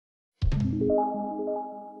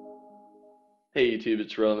Hey YouTube,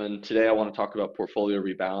 it's Roman. Today I want to talk about portfolio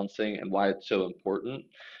rebalancing and why it's so important.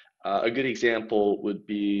 A good example would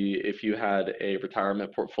be if you had a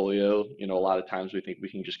retirement portfolio. A lot of times we think we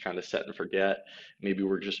can just kind of set and forget. Maybe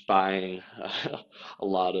we're just buying a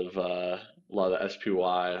lot of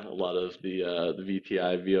SPY, a lot of the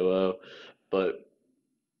VTI, VOO, but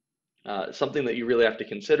something that you really have to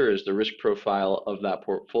consider is the risk profile of that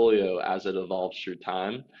portfolio as it evolves through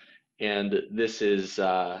time. And this is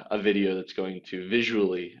a video that's going to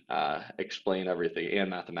visually explain everything and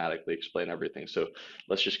mathematically explain everything. So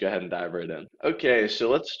let's just go ahead and dive right in. Okay, so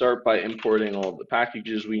let's start by importing all of the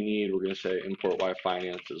packages we need. We're going to say import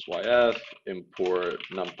yfinance as YF, import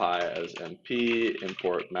numpy as MP,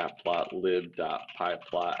 import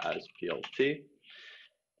matplotlib.pyplot as PLT.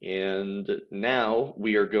 And now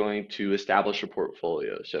we are going to establish a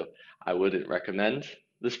portfolio. So I wouldn't recommend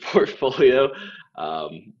this portfolio,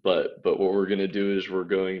 but what we're going to do is we're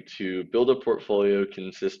going to build a portfolio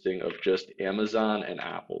consisting of just Amazon and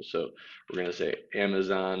Apple. So we're going to say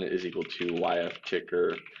Amazon is equal to YF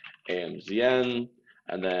ticker AMZN,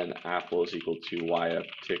 and then Apple is equal to YF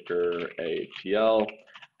ticker APL.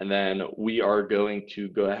 And then we are going to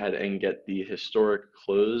go ahead and get the historic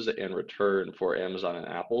close and return for Amazon and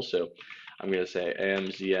Apple. So I'm going to say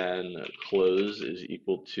AMZN close is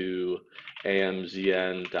equal to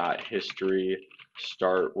AMZN.history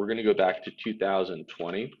start. We're going to go back to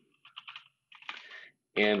 2020.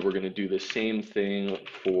 And we're going to do the same thing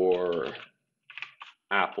for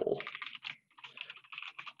Apple.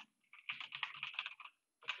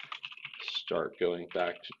 Start going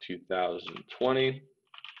back to 2020.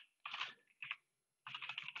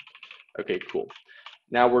 Okay, cool.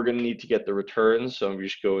 Now we're going to need to get the returns. So I'm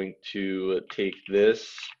just going to take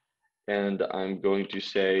this and I'm going to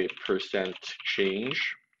say percent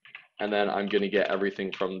change. And then I'm going to get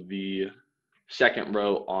everything from the second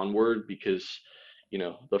row onward because,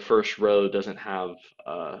 the first row doesn't have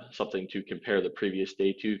something to compare the previous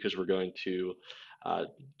day to because we're going to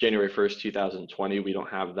January 1st, 2020. We don't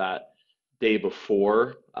have that day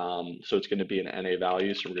before. So it's going to be an NA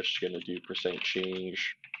value. So we're just going to do percent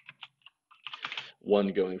change one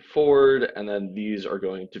going forward, and then these are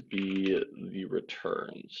going to be the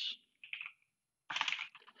returns.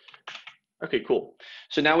 Okay, cool.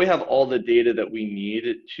 So now we have all the data that we need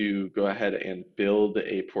to go ahead and build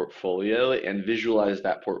a portfolio and visualize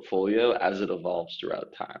that portfolio as it evolves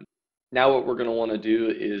throughout time. Now what we're going to want to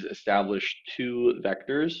do is establish two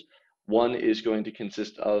vectors. One is going to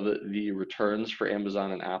consist of the returns for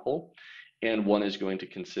Amazon and Apple, and one is going to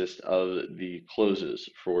consist of the closes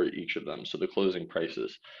for each of them, so the closing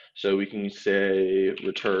prices. So we can say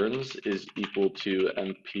returns is equal to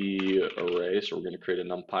MP array, so we're going to create a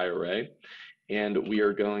numpy array, and we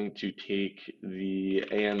are going to take the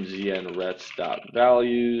AMZN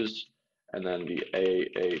rets.values, and then the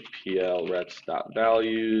AAPL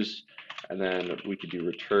rets.values, and then we could do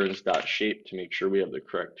returns.shape to make sure we have the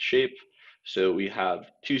correct shape. So we have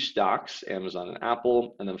two stocks, Amazon and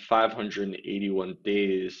Apple, and then 581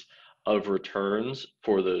 days of returns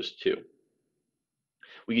for those two.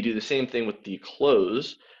 We could do the same thing with the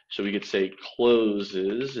close. So we could say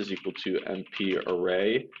closes is equal to MP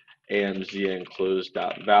array, AMZN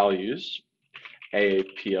close.values,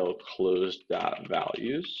 AAPL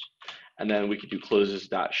close.values, and then we could do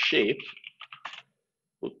closes.shape,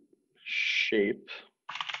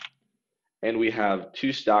 and we have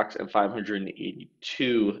two stocks and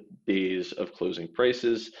 582 days of closing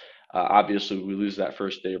prices. Obviously, we lose that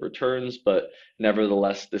first day of returns, but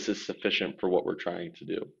nevertheless, this is sufficient for what we're trying to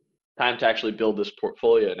do. Time to actually build this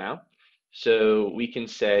portfolio now. So we can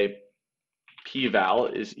say p-val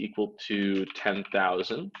is equal to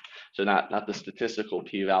 10,000. So not the statistical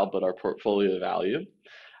p-val, but our portfolio value.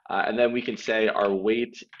 And then we can say our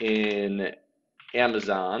weight in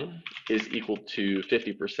Amazon is equal to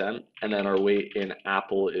 50%, and then our weight in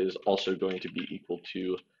Apple is also going to be equal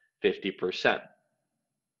to 50%.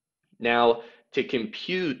 Now, to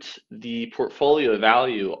compute the portfolio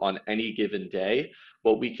value on any given day,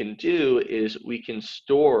 what we can do is we can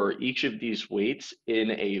store each of these weights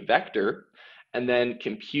in a vector and then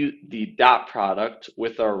compute the dot product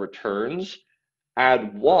with our returns,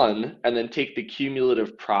 add one, and then take the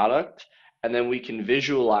cumulative product, and then we can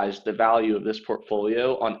visualize the value of this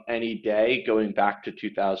portfolio on any day going back to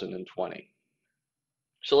 2020.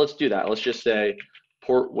 So let's do that. Let's just say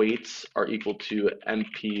port weights are equal to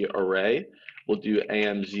MP array. We'll do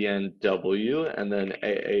AMZNW and then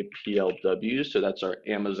AAPLW. So that's our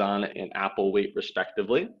Amazon and Apple weight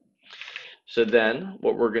respectively. So then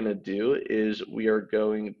what we're going to do is we are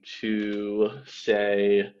going to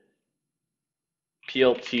say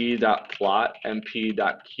plt.plot,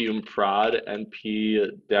 np.cumprod,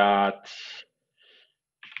 np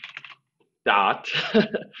dot,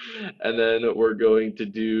 and then we're going to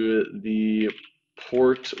do the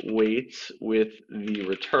port weights with the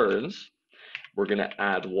returns. We're going to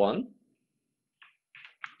add one,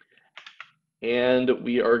 and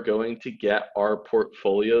we are going to get our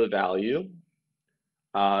portfolio value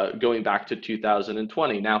going back to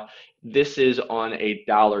 2020. Now, this is on a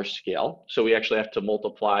dollar scale, so we actually have to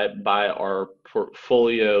multiply it by our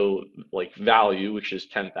portfolio like value, which is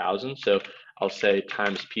 10,000. So I'll say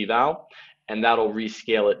times p-val, and that'll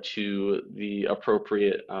rescale it to the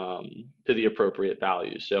appropriate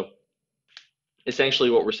value. So essentially,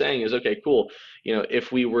 what we're saying is, okay, cool.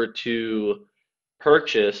 If we were to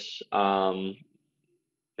purchase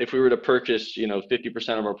if we were to purchase,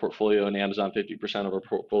 50% of our portfolio in Amazon, 50% of our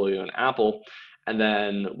portfolio in Apple, and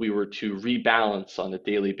then we were to rebalance on a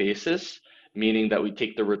daily basis, meaning that we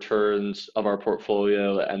take the returns of our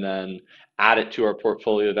portfolio and then add it to our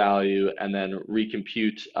portfolio value and then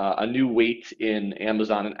recompute a new weight in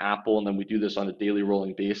Amazon and Apple, and then we do this on a daily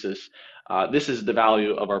rolling basis. This is the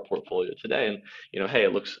value of our portfolio today, and hey,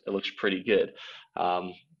 it looks pretty good.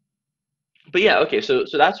 But yeah, okay, so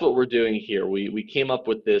that's what we're doing here. We came up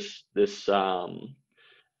with this rebalanced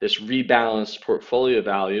portfolio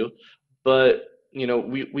value, but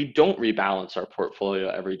we don't rebalance our portfolio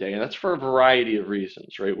every day, and that's for a variety of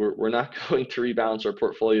reasons, right? We're not going to rebalance our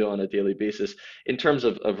portfolio on a daily basis in terms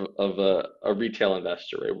of a retail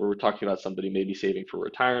investor, right? Where we're talking about somebody maybe saving for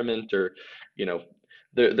retirement, or you know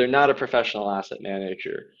they're not a professional asset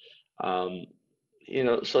manager. Um,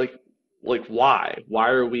 so like why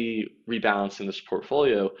are we rebalancing this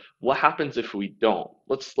portfolio? What happens if we don't?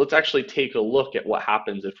 Let's actually take a look at what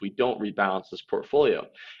happens if we don't rebalance this portfolio,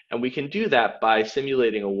 and we can do that by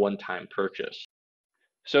simulating a one-time purchase.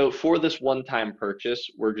 So for this one-time purchase,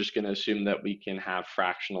 we're just going to assume that we can have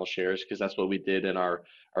fractional shares, because that's what we did in our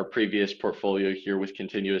previous portfolio here with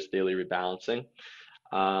continuous daily rebalancing.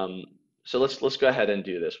 Um, so let's go ahead and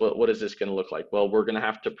do this. What is this going to look like? Well, we're going to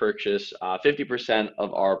have to purchase 50%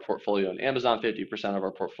 of our portfolio in Amazon, 50% of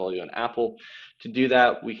our portfolio in Apple. To do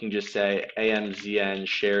that, we can just say AMZN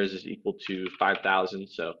shares is equal to 5,000.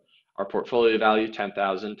 So our portfolio value,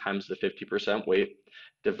 10,000, times the 50% weight,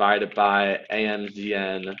 divided by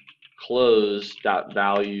AMZN close dot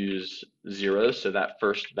values 0, so that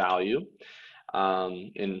first value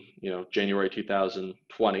in January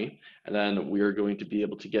 2020, and then we are going to be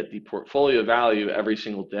able to get the portfolio value every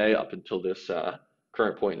single day up until this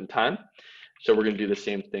current point in time. So we're going to do the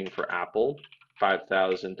same thing for Apple,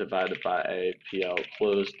 5,000 divided by a PL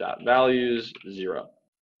close dot values 0.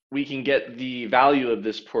 We can get the value of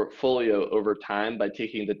this portfolio over time by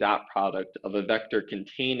taking the dot product of a vector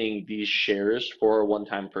containing these shares for a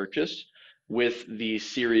one-time purchase with the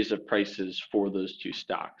series of prices for those two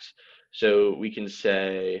stocks. So we can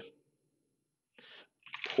say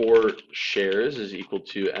port shares is equal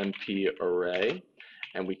to NP array,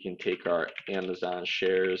 and we can take our Amazon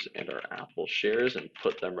shares and our Apple shares and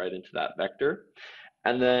put them right into that vector.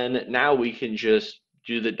 And then now we can just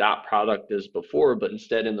do the dot product as before, but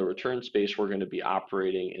instead in the return space, we're going to be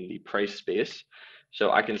operating in the price space.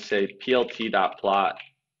 So I can say plt.plot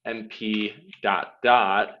np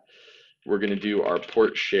dot, we're going to do our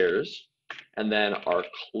port shares and then our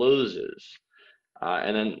closes.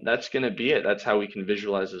 And then that's going to be it. That's how we can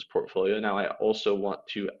visualize this portfolio. Now I also want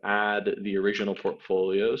to add the original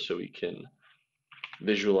portfolio so we can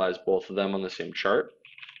visualize both of them on the same chart.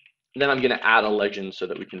 Then I'm going to add a legend so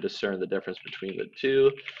that we can discern the difference between the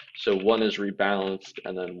two. So one is rebalanced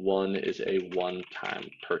and then one is a one-time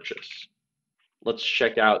purchase. Let's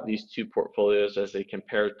check out these two portfolios as they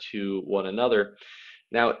compare to one another.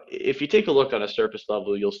 Now, if you take a look on a surface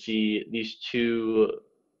level, you'll see these two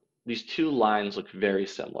lines look very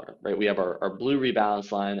similar, right? We have our blue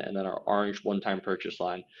rebalance line and then our orange one-time purchase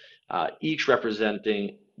line, each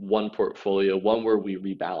representing one portfolio, one where we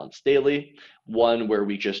rebalance daily, one where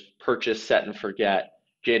we just purchase, set and forget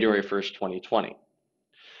January 1st, 2020.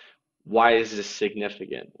 Why is this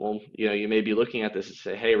significant? Well, you may be looking at this and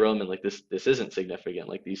say, hey, Roman, like this isn't significant.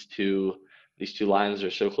 Like these two lines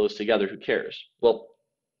are so close together, who cares? Well,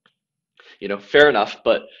 fair enough,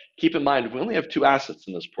 but keep in mind, we only have two assets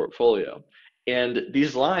in this portfolio, and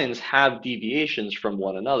these lines have deviations from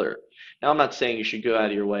one another. Now, I'm not saying you should go out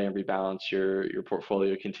of your way and rebalance your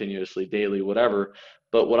portfolio continuously, daily, whatever,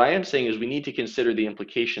 but what I am saying is we need to consider the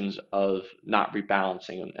implications of not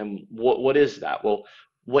rebalancing. And what is that? Well,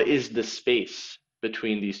 what is the space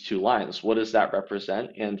between these two lines? What does that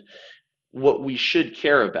represent? And what we should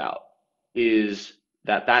care about is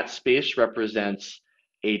that space represents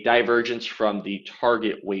a divergence from the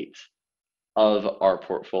target weight of our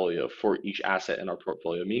portfolio for each asset in our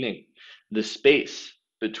portfolio, meaning the space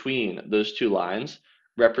between those two lines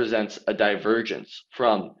represents a divergence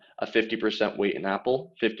from a 50% weight in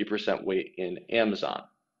Apple, 50% weight in Amazon.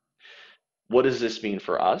 What does this mean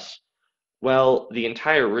for us? Well, the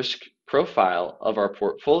entire risk profile of our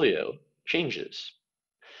portfolio changes.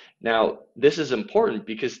 Now, this is important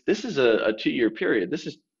because this is a 2-year period. This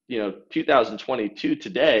is, 2022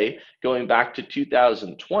 today, going back to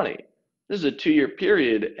 2020. This is a 2-year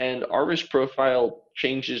period, and our risk profile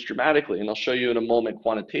changes dramatically. And I'll show you in a moment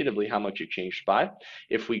quantitatively how much it changed by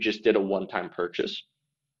if we just did a one-time purchase.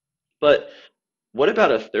 But what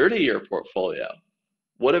about a 30-year portfolio?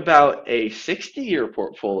 What about a 60-year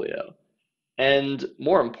portfolio? And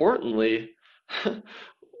more importantly,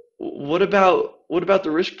 what about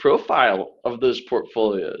the risk profile of those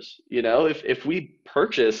portfolios? If we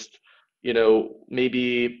purchased,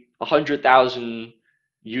 maybe 100,000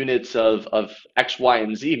 units of X, Y,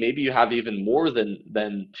 and Z, maybe you have even more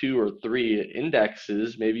than two or three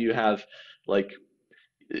indexes. Maybe you have like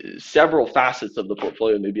several facets of the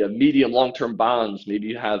portfolio. Maybe you have medium long-term bonds. Maybe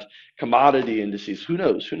you have commodity indices. Who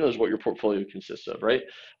knows? Who knows what your portfolio consists of, right?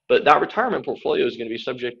 But that retirement portfolio is going to be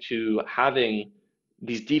subject to having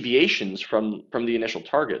these deviations from the initial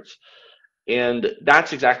targets. And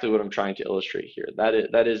that's exactly what I'm trying to illustrate here.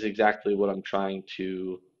 That is exactly what I'm trying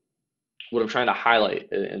to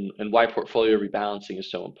highlight, and why portfolio rebalancing is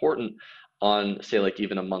so important on, say, like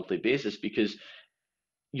even a monthly basis, because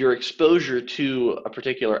your exposure to a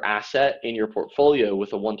particular asset in your portfolio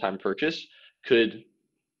with a one-time purchase could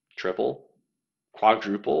triple,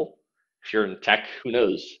 quadruple. If you're in tech, who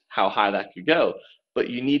knows how high that could go. But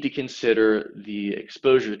you need to consider the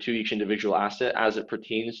exposure to each individual asset as it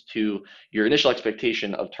pertains to your initial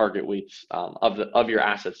expectation of target weights, of your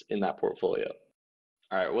assets in that portfolio.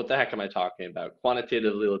 All right, what the heck am I talking about?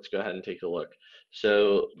 Quantitatively, let's go ahead and take a look.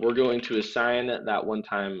 So we're going to assign that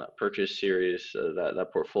one-time purchase series, that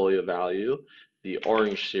portfolio value, the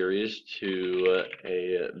orange series, to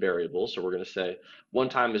a variable. So we're going to say one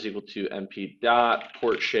time is equal to MP dot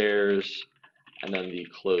port shares and then the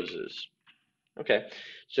closes. Okay,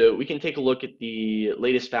 so we can take a look at the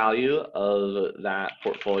latest value of that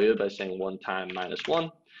portfolio by saying one time minus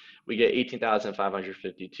one. We get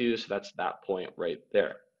 18,552, so that's that point right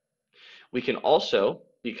there. We can also,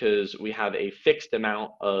 because we have a fixed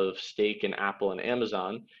amount of stake in Apple and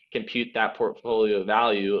Amazon, compute that portfolio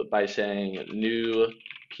value by saying new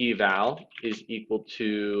p-val is equal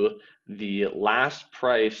to the last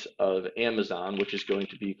price of Amazon, which is going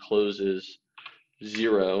to be closes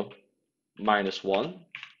 0 minus 1,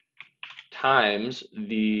 times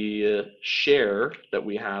the share that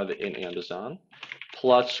we have in Amazon,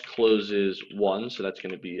 plus closes 1, so that's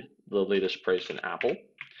going to be the latest price in Apple,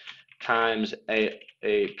 times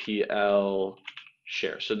APL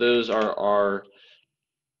share. So those are our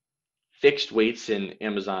fixed weights in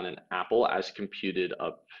Amazon and Apple as computed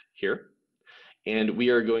up here. And we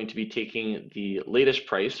are going to be taking the latest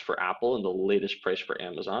price for Apple and the latest price for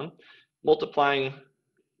Amazon, multiplying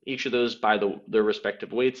each of those by their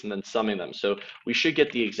respective weights and then summing them. So we should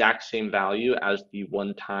get the exact same value as the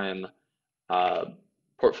one-time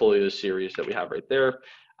portfolio series that we have right there.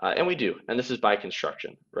 And we do, and this is by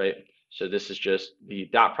construction, right? So this is just the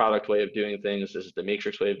dot product way of doing things. This is the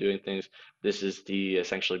matrix way of doing things. This is the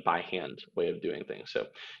essentially by hand way of doing things. So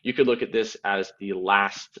you could look at this as the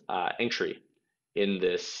last entry in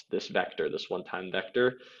this vector, this one-time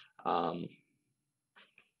vector.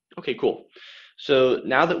 Okay, cool. So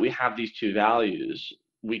now that we have these two values,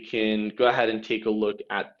 we can go ahead and take a look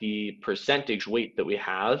at the percentage weight that we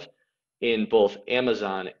have in both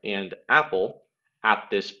Amazon and Apple at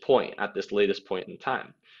this point, at this latest point in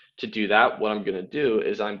time. To do that, what I'm going to do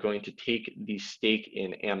is I'm going to take the stake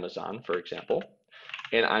in Amazon, for example,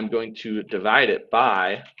 and I'm going to divide it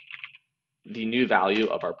by the new value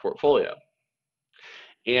of our portfolio.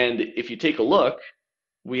 And if you take a look,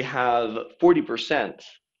 we have 40%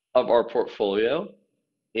 of our portfolio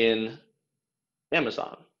in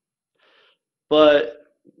Amazon.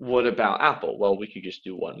 But what about Apple? Well, we could just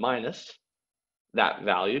do 1 minus that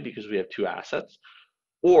value because we have two assets,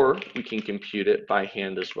 or we can compute it by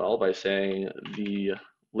hand as well by saying the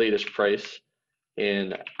latest price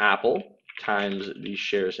in Apple times the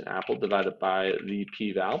shares in Apple divided by the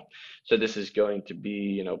p-val. So this is going to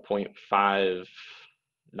be,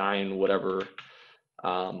 0.59 whatever,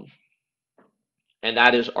 and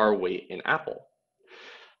that is our weight in Apple.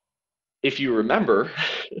 If you remember,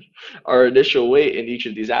 our initial weight in each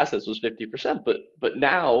of these assets was 50%, but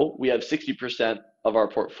now we have 60% of our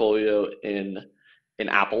portfolio in in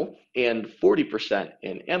Apple and 40%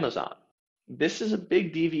 in Amazon. This is a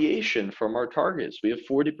big deviation from our targets. We have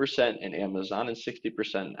 40% in Amazon and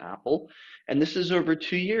 60% in Apple. And this is over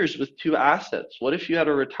 2 years with two assets. What if you had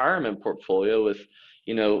a retirement portfolio with,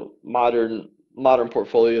 modern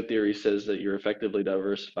portfolio theory says that you're effectively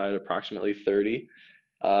diversified approximately 30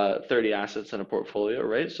 assets in a portfolio,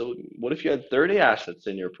 right? So what if you had 30 assets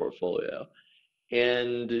in your portfolio?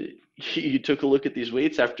 And you took a look at these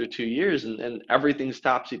weights after 2 years and everything's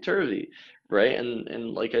topsy-turvy, right? And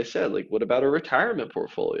like I said, like what about a retirement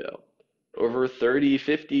portfolio over 30,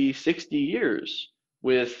 50, 60 years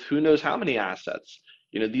with who knows how many assets?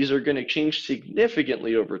 These are going to change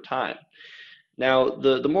significantly over time. Now,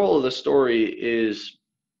 the moral of the story is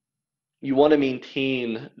you want to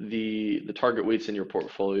maintain the target weights in your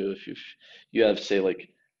portfolio. If you have, say, like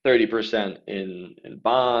 30% in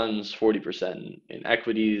bonds, 40% in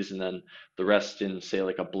equities, and then the rest in, say,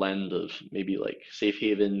 like a blend of maybe like safe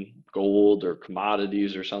haven gold or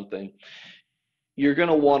commodities or something, you're going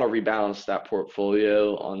to want to rebalance that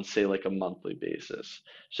portfolio on, say, like a monthly basis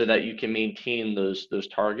so that you can maintain those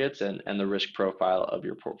targets and the risk profile of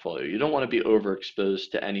your portfolio. You don't want to be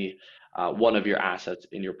overexposed to any one of your assets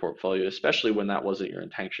in your portfolio, especially when that wasn't your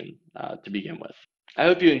intention to begin with. I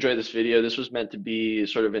hope you enjoyed this video. This was meant to be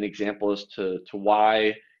sort of an example as to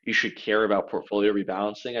why you should care about portfolio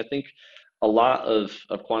rebalancing. I think a lot of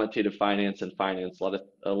quantitative finance,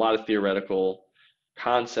 a lot of theoretical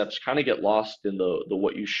concepts kind of get lost in the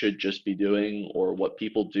what you should just be doing or what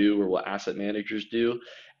people do or what asset managers do.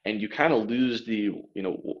 And you kind of lose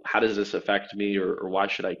how does this affect me or why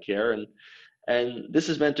should I care? And this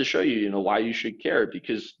is meant to show you, why you should care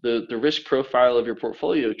because the risk profile of your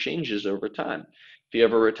portfolio changes over time. If you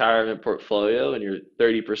have a retirement portfolio and you're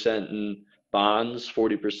 30% in bonds,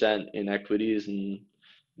 40% in equities, and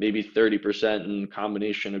maybe 30% in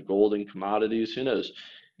combination of gold and commodities, who knows?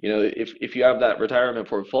 If you have that retirement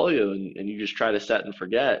portfolio and you just try to set and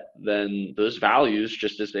forget, then those values,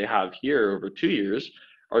 just as they have here over 2 years,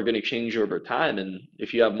 are going to change over time. And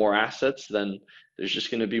if you have more assets, then there's just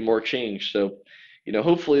going to be more change. So,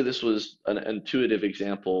 hopefully this was an intuitive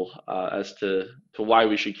example as to why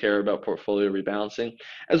we should care about portfolio rebalancing.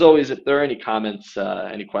 As always, if there are any comments,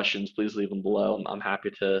 any questions, please leave them below. I'm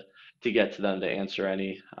happy to get to them to answer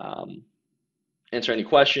any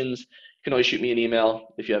questions. You can always shoot me an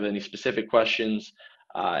email if you have any specific questions,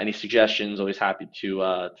 any suggestions. Always happy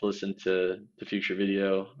to listen to future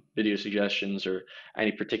video suggestions or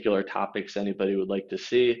any particular topics anybody would like to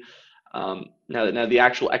see. Now the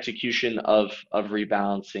actual execution of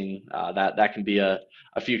rebalancing that can be a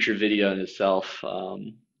future video in itself.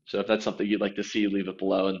 So if that's something you'd like to see, leave it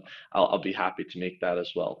below, and I'll be happy to make that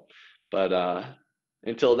as well. But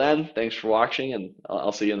until then, thanks for watching, and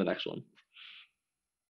I'll see you in the next one.